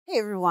Hey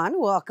everyone,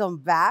 welcome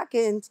back.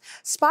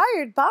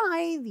 Inspired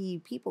by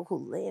the people who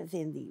live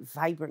in the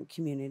vibrant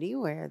community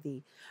where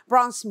the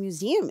Bronx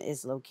Museum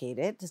is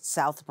located,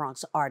 South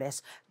Bronx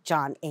artists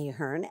John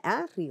Ahearn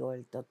and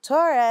Rigoberto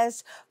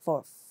Torres,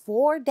 for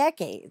 4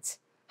 decades,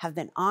 have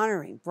been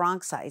honoring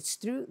Bronxites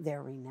through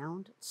their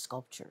renowned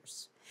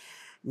sculptures.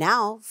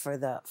 Now, for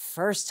the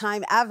first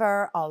time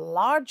ever, a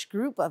large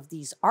group of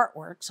these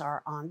artworks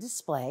are on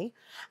display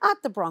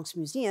at the Bronx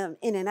Museum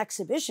in an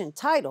exhibition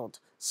titled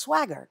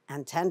Swagger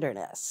and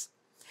Tenderness.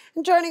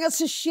 And joining us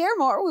to share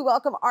more, we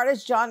welcome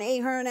artists John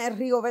Ahearn and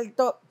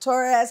Rigoberto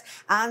Torres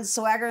and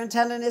Swagger and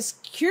Tenderness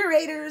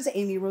curators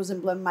Amy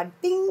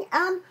Rosenblum-Martín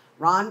and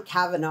Ron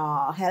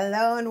Kavanaugh.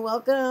 Hello and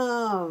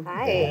welcome.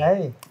 Hi.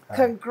 Hey.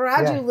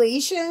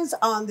 Congratulations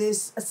on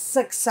this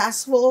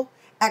successful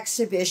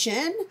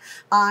exhibition.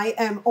 I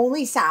am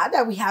only sad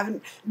that we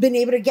haven't been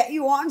able to get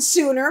you on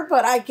sooner,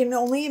 but I can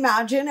only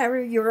imagine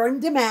you're in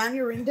demand.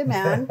 You're in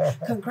demand.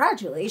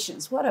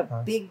 Congratulations. What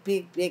a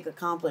big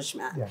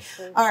accomplishment. Yeah.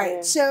 All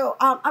right. So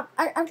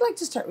I'd like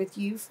to start with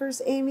you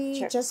first, Amy,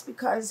 Sure. just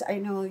because I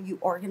know you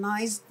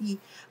organized the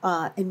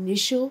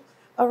initial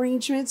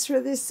arrangements for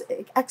this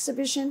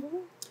exhibition.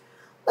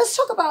 Let's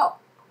talk about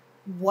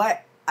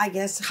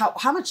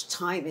how much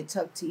time it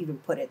took to even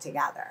put it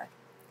together.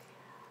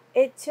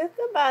 It took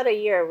about a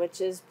year,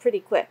 which is pretty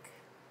quick.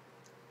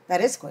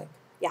 That is quick.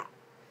 Yeah.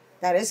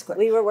 That is quick.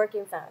 We were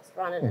working fast,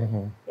 Ron and I.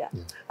 Mm-hmm. Yeah.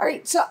 All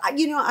right. So,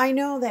 I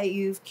know that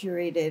you've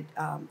curated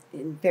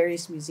in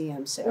various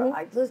museums. So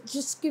let's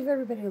just give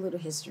everybody a little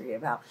history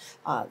about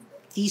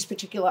these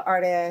particular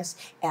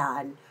artists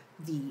and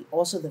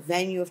also the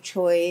venue of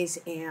choice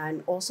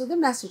and also the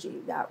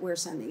messaging that we're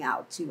sending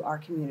out to our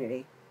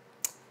community.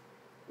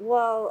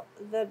 Well,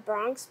 the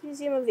Bronx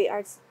Museum of the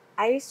Arts,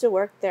 I used to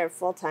work there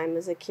full-time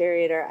as a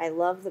curator. I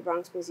love the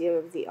Bronx Museum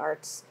of the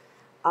Arts.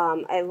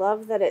 I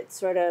love that it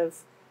sort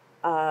of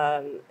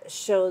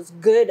shows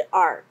good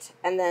art.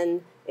 And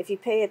then if you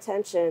pay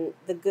attention,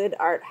 the good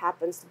art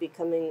happens to be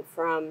coming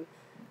from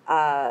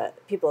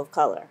people of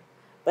color.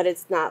 But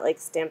it's not like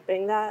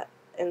stamping that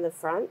in the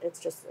front. It's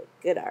just like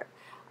good art.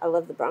 I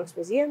love the Bronx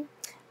Museum.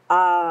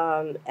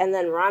 And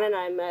then Ron and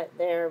I met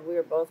there. We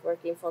were both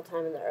working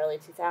full-time in the early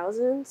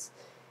 2000s.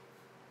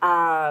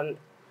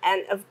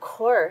 And of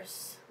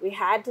course, we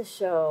had to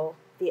show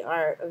the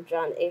art of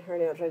John Ahearn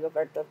and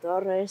Rigoberto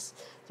Torres,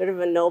 sort of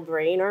a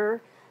no-brainer.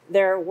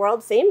 They're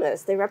world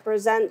famous. They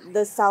represent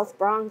the South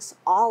Bronx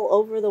all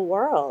over the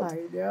world.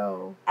 I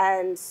know.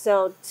 And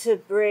so to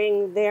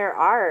bring their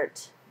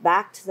art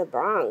back to the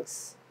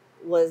Bronx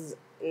was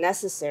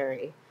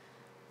necessary.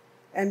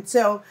 And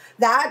so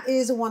that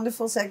is a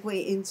wonderful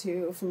segue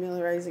into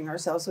familiarizing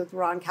ourselves with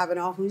Ron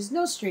Kavanaugh, who's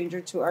no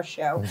stranger to our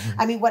show.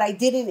 I mean, what I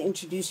didn't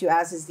introduce you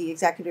as is the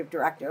executive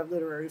director of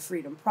Literary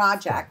Freedom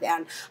Project.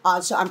 And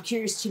so I'm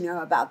curious to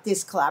know about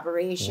this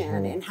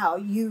collaboration and how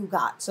you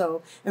got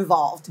so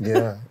involved.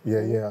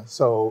 Yeah.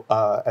 So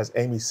as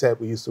Amy said,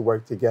 we used to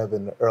work together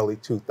in the early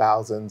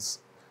 2000s.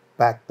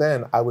 Back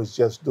then, I was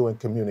just doing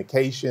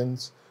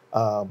communications,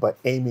 but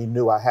Amy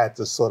knew I had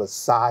to sort of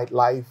side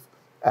life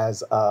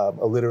as a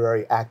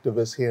literary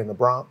activist here in the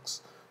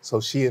Bronx. So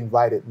she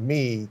invited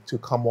me to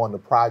come on the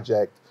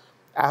project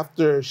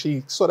after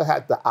she sort of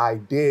had the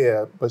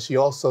idea, but she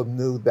also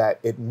knew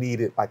that it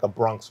needed like a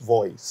Bronx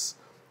voice.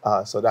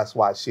 So that's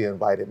why she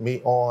invited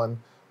me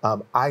on.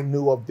 I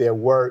knew of their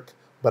work,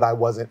 but I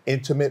wasn't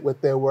intimate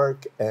with their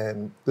work.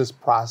 And this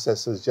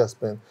process has just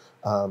been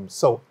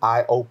so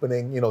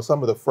eye-opening.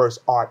 Some of the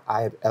first art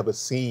I had ever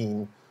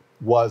seen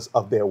was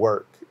of their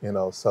work,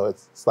 so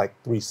it's like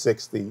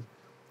 360.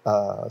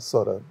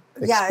 Sort of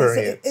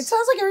experience. It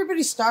sounds like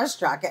everybody's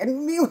starstruck.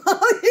 And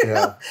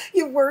meanwhile,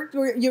 you worked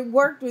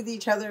with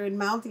each other in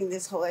mounting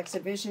this whole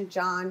exhibition.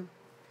 John,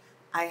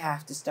 I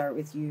have to start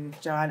with you.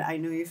 John, I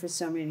know you for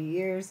so many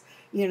years.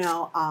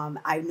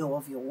 I know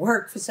of your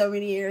work for so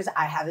many years.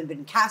 I haven't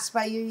been cast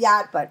by you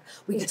yet, but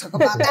we can talk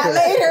about that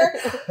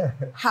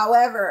later.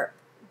 However,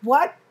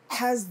 what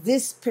has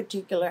this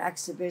particular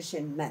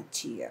exhibition meant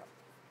to you?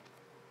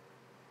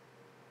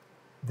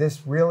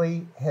 This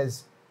really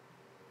has.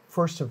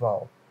 First of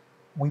all,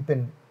 we've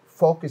been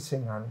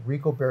focusing on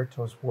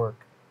Rigoberto's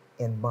work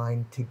and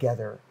mine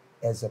together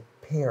as a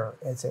pair,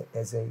 as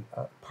a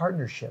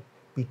partnership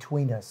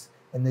between us.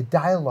 And the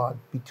dialogue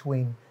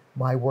between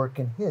my work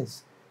and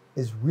his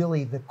is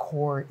really the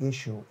core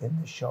issue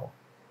in the show.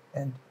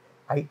 And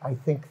I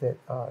think that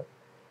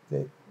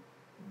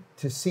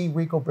to see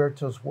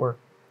Rigoberto's work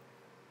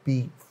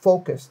be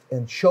focused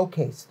and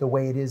showcased the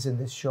way it is in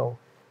this show,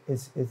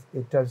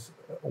 it does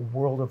a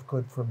world of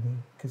good for me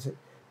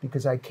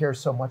because I care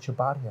so much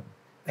about him,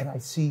 and I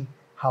see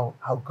how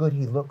good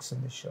he looks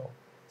in the show.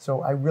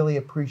 So I really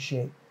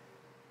appreciate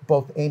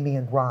both Amy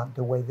and Ron,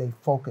 the way they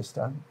focused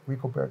on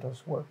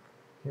Rigoberto's work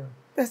here.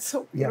 That's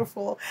so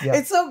beautiful. Yeah.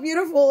 It's so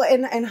beautiful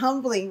and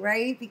humbling,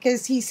 right?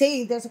 Because he's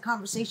saying there's a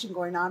conversation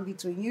going on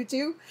between you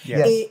two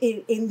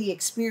in the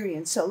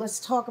experience. So let's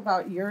talk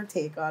about your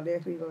take on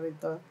it,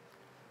 Rigoberto.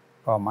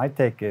 Well, my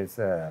take is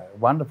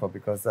wonderful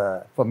because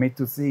for me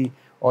to see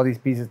all these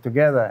pieces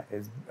together.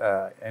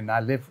 And I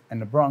live in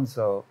the Bronx,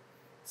 so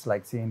it's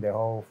like seeing the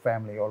whole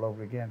family all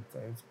over again. So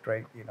it's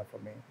great, for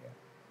me. Yeah.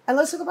 And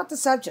let's talk about the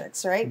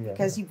subjects, right? Yeah,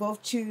 Because you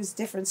both choose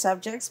different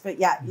subjects, but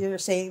yeah, you're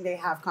saying they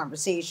have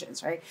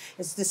conversations, right?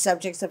 It's the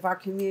subjects of our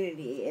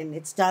community, and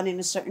it's done in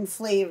a certain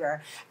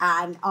flavor,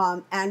 and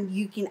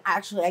you can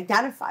actually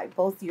identify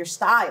both your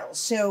styles.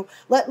 So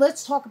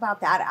let's talk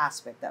about that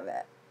aspect of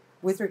it,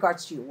 with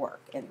regards to your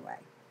work, anyway.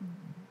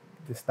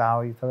 The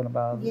style you're talking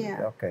about?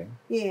 Yeah. Okay.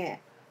 Yeah.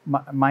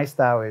 My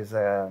style is,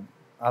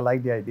 I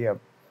like the idea of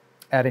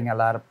adding a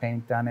lot of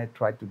paint on it,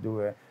 try to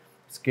do a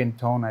skin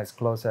tone as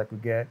close as I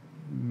could get.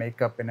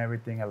 Makeup and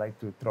everything, I like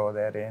to throw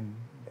that in.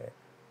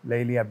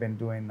 Lately, I've been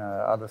doing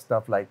other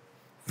stuff like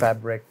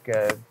fabric,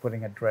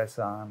 putting a dress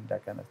on,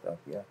 that kind of stuff.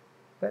 Yeah,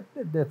 but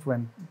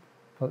different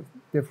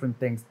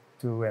things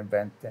to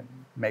invent and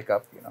make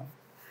up.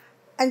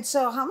 And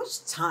so, how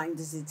much time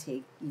does it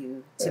take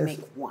you to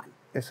make one?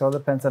 It all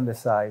depends on the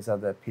size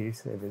of the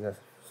piece. If it's a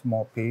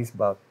small piece,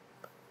 about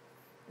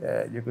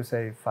you could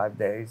say 5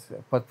 days.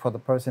 But for the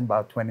person,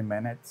 about 20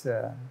 minutes.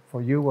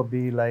 For you, will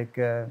be like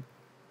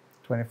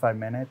 25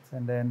 minutes,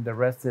 and then the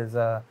rest is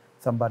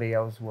somebody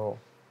else will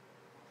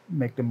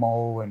make the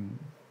mold and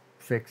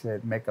fix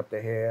it, make up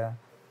the hair,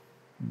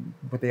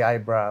 put the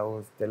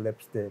eyebrows, the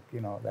lipstick,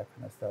 that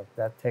kind of stuff.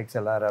 That takes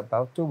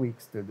about 2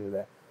 weeks to do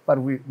that. But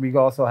we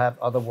also have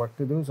other work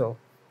to do, so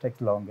it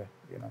takes longer,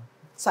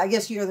 So I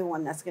guess you're the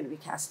one that's going to be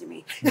casting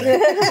me.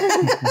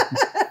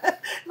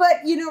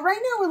 But, right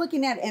now we're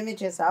looking at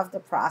images of the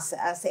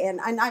process. And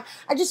I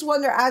just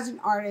wonder, as an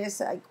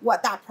artist, like,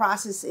 what that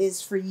process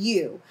is for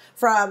you,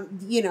 from,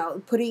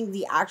 putting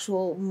the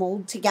actual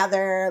mold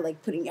together,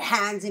 like putting your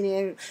hands in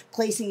it,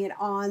 placing it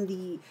on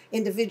the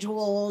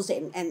individuals,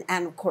 and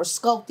of course,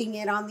 sculpting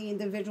it on the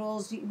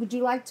individuals. Would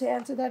you like to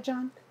answer that,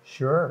 John?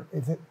 Sure.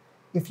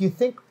 If you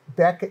think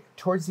back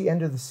towards the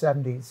end of the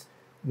 70s,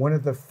 one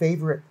of the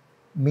favorite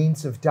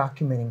means of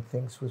documenting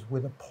things was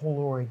with a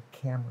Polaroid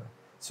camera.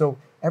 So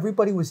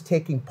everybody was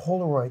taking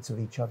Polaroids of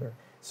each other.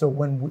 So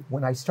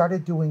when I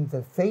started doing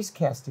the face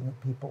casting of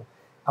people,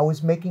 I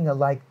was making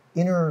a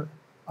inner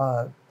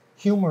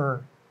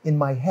humor in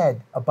my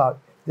head about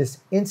this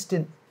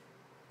instant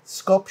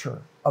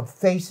sculpture of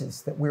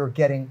faces that we were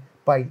getting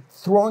by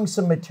throwing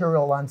some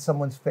material on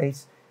someone's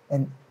face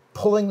and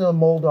pulling the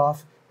mold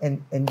off,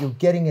 and you're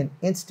getting an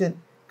instant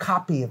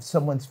copy of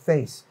someone's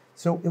face.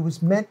 So it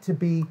was meant to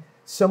be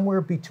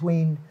somewhere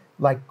between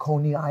like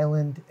Coney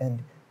Island,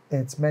 and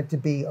it's meant to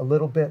be a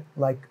little bit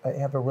like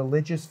have a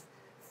religious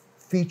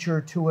feature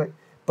to it,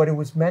 but it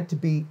was meant to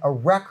be a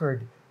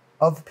record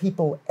of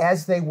people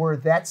as they were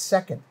that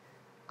second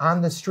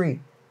on the street.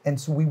 And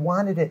so we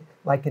wanted it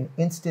like an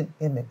instant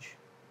image.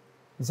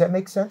 Does that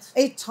make sense?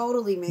 It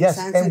totally makes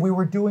sense. Yes, and we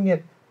were doing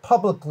it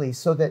publicly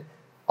so that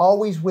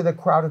always with a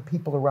crowd of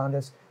people around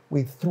us,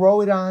 we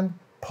throw it on,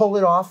 pull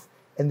it off,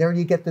 and there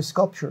you get the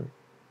sculpture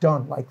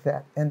done like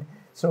that. And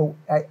so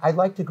I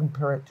like to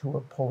compare it to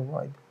a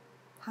Polaroid.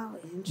 How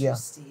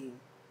interesting. Yeah.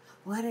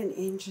 What an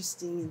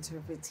interesting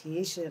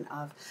interpretation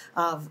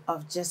of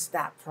just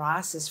that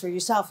process for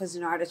yourself as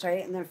an artist,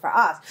 right? And then for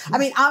us. I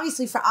mean,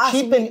 obviously for us.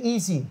 Cheap and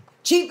easy.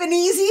 Cheap and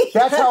easy?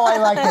 That's how I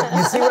like it.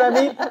 You see what I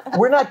mean?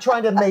 We're not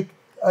trying to make,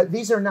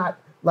 these are not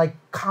like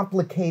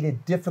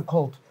complicated,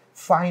 difficult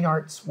fine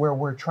arts where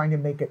we're trying to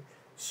make it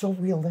so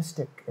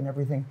realistic and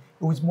everything.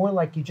 It was more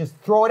like you just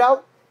throw it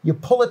out, you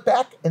pull it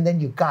back, and then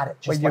you got it,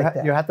 just like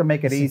that. You have to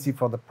make it easy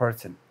for the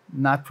person,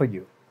 not for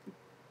you.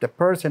 The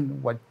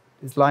person, what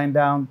is lying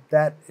down,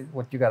 that is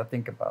what you got to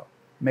think about.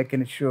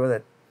 Making sure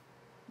that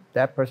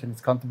that person is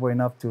comfortable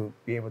enough to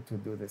be able to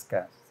do this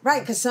cast.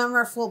 Right, because some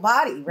are full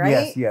body,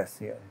 right? Yes.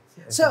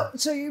 So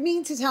you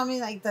mean to tell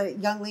me, like, the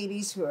young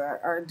ladies who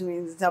are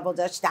doing the double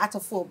dutch, that's a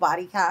full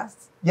body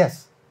cast?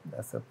 Yes.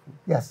 That's a full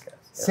yes. cast.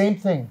 Yes. Same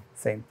thing.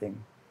 Same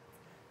thing.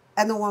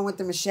 And the one with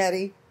the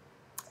machete?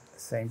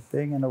 Same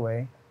thing in a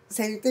way.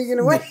 Same thing in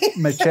a way.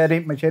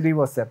 Machete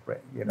was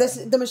separate.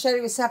 The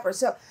machete was separate.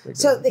 So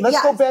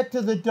let's go back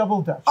to the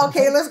double dutch.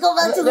 Okay, let's go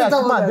back to the double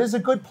dutch. Come on, this is a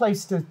good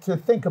place to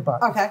think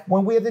about. Okay.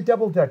 When we have the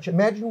double dutch,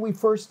 imagine we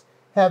first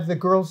have the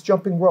girls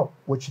jumping rope,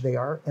 which they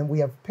are, and we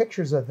have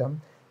pictures of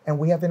them, and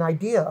we have an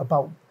idea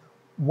about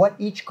what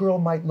each girl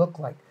might look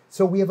like.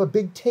 So we have a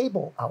big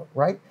table out,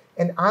 right?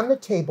 And on the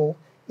table,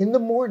 in the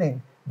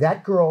morning,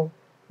 that girl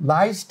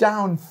lies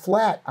down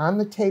flat on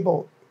the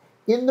table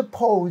in the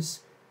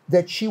pose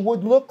that she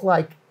would look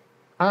like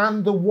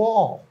on the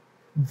wall,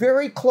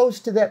 very close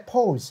to that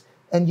pose.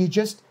 And you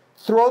just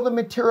throw the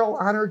material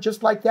on her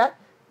just like that.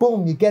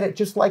 Boom, you get it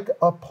just like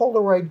a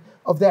Polaroid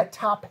of that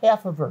top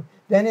half of her.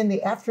 Then in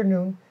the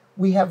afternoon,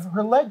 we have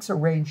her legs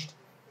arranged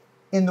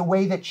in the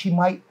way that she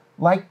might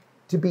like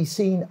to be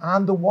seen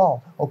on the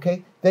wall,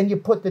 okay? Then you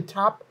put the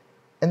top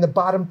and the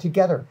bottom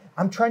together.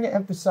 I'm trying to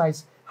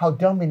emphasize how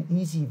dumb and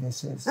easy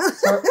this is.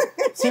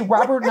 See,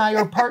 Robert and I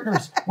are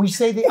partners. We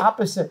say the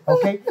opposite,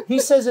 okay? He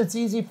says it's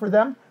easy for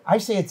them. I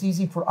say it's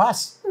easy for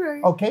us,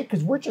 okay?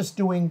 Because we're just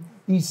doing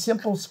these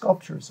simple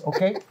sculptures,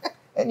 okay?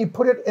 And you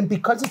put it, and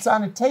because it's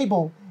on a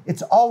table,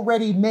 it's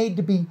already made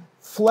to be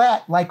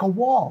flat like a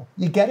wall.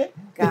 You get it?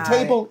 Got the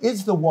table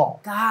is the wall.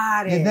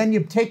 Got it. And then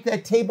you take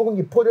that table and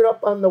you put it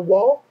up on the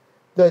wall,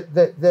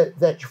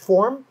 that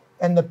form,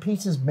 and the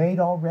piece is made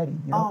already.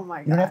 You know? Oh my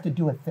You don't God. have to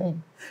do a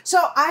thing. So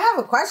I have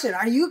a question.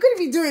 Are you going to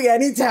be doing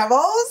any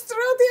demos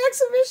throughout the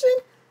exhibition?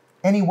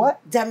 Any what?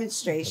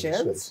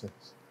 Demonstrations.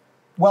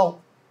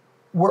 Well,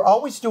 we're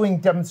always doing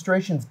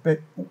demonstrations,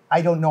 but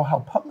I don't know how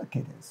public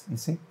it is, you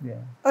see? Yeah.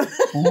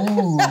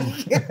 Ooh.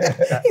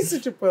 He's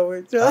such a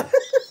poet, John.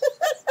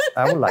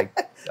 I would like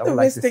The to see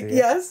mystic, it.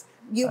 yes.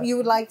 You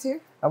would like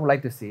to? I would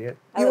like to see it.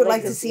 You would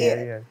like to see Yeah,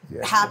 it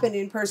yeah. happen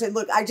in person.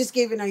 Look, I just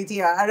gave an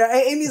idea.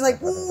 Amy's like, I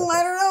don't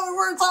know.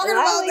 We're talking I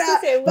about like that.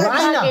 to say, we're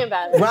talking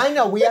about it.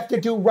 Rhina, we have to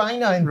do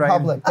Rhina in Rhina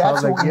public.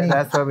 That's public, what we yeah, need.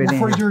 that's what we need.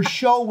 For your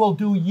show, we'll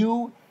do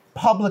you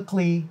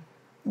publicly.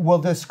 Well,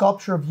 the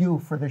sculpture of you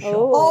for the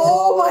show.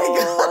 Oh my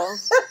God.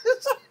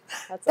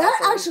 That's That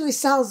awesome. actually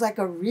sounds like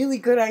a really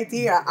good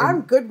idea.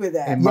 I'm good with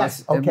that. It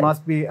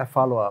must be a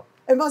follow-up.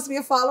 It must be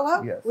a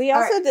follow-up? Yes. We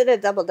All also right. did a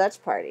double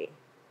Dutch party.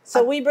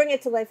 So we bring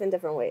it to life in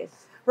different ways.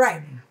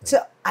 Right. So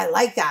I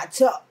like that.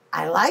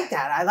 I like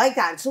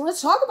that. So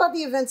let's talk about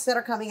the events that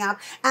are coming up,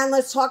 and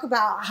let's talk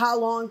about how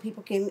long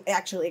people can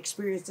actually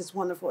experience this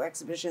wonderful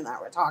exhibition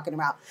that we're talking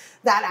about,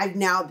 that I've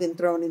now been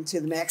thrown into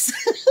the mix.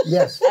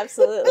 Yes.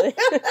 Absolutely.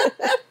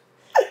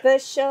 The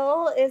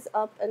show is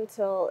up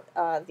until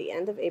the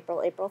end of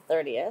April, April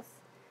 30th.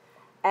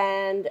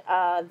 And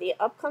the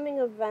upcoming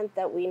event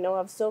that we know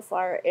of so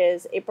far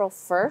is April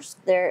 1st.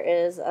 There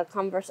is a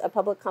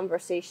public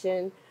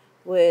conversation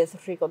with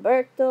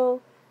Rigoberto,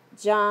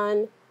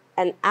 John,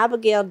 and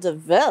Abigail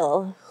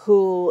DeVille,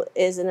 who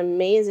is an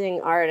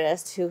amazing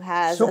artist who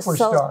has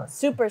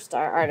superstar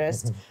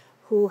artist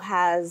who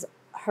has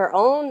her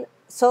own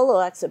solo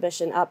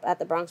exhibition up at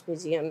the Bronx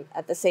Museum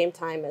at the same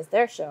time as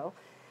their show.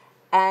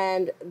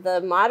 And the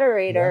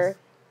moderator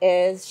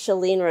is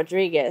Shalene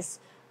Rodriguez,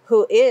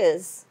 who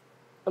is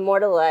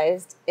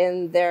immortalized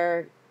in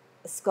their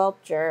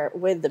sculpture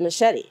with the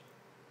machete.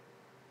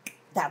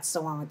 That's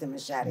the one with the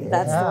machete.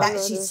 That's the one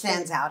with She the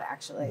stands out,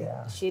 actually.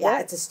 Yeah. She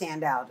does. It's a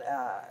standout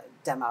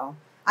demo.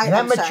 That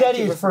I'm sorry, machete I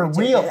keep is for referring to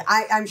real. it.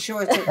 I'm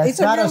sure it's That's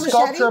a not real a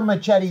sculpture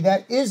machete.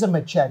 That is a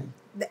machete.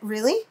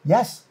 Really?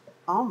 Yes.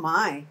 Oh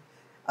my.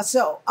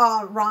 So,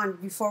 Ron,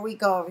 before we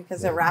go,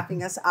 because they're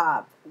wrapping us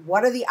up,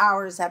 what are the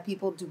hours that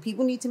people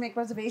need to make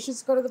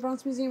reservations to go to the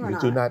Bronx Museum or You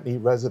not? do not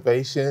need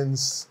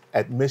reservations.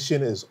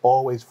 Admission is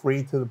always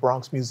free to the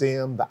Bronx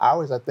Museum. The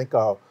hours, I think,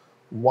 are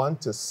 1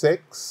 to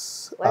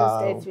 6.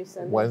 Wednesday through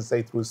Sunday.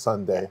 Wednesday through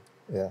Sunday,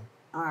 yeah.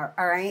 All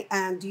right.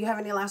 And do you have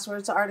any last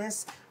words,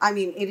 artists? I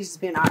mean, it has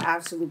been our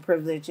absolute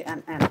privilege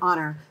and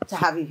honor to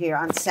have you here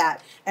on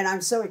set. And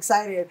I'm so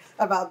excited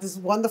about this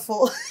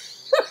wonderful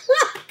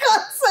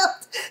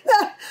concept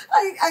that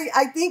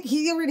I think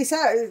he already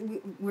said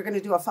we're going to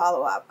do a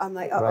follow-up. I'm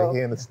like, uh-oh. Right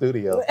here in the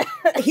studio.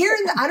 I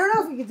don't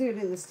know if we could do it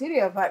in the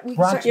studio, but we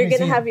Bronx You're going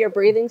to Museum. have your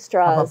breathing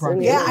straws. How about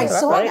in Yeah, your I mouth,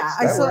 saw right? that.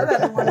 I saw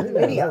that in one of the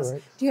Yeah, videos.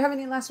 right. Do you have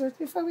any last words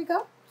before we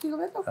go?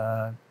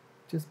 Rigoberto?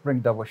 Just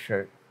bring double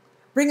shirt.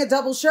 Bring a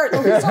double shirt.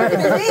 Oh, he's talking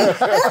to me.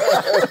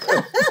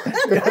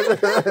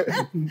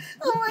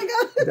 Oh my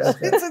God.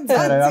 It's a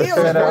done deal.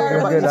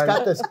 Everybody's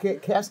got this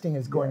casting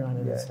is going on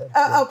in his head.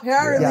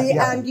 Apparently.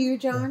 Yeah. And you,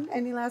 John,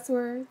 any last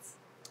words?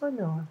 Oh,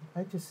 no.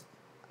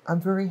 I'm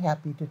very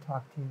happy to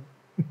talk to you.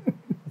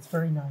 It's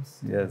very nice.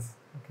 Yes.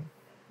 Okay.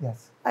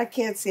 Yes. I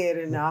can't say it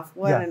enough.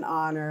 What Yeah. an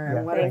honor Yeah.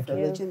 and what a Thank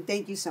privilege. you. And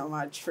thank you so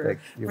much for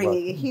You're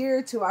bringing it welcome.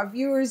 here to our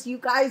viewers. You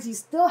guys, you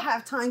still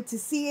have time to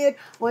see it.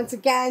 Once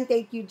again,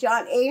 thank you,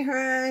 John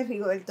Ahearn,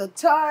 Rigoberto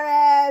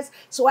Torres.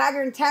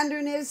 Swagger and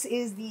Tenderness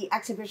is the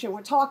exhibition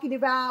we're talking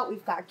about.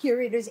 We've got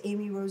curators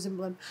Amy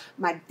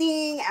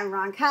Rosenblum-Martín and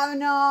Ron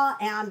Kavanaugh.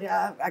 And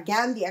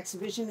again, the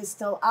exhibition is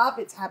still up.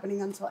 It's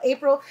happening until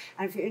April.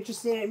 And if you're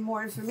interested in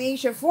more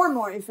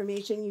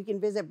information, you can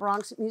visit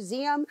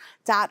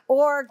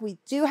BronxMuseum.org. We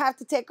do have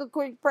to take a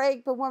quick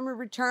break, but when we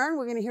return,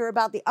 we're going to hear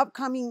about the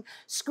upcoming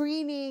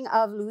screening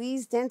of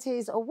Luis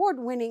Dente's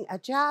award-winning A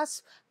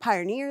Jazz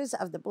Pioneers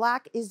of the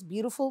Black is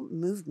Beautiful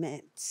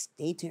movement.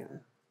 Stay tuned.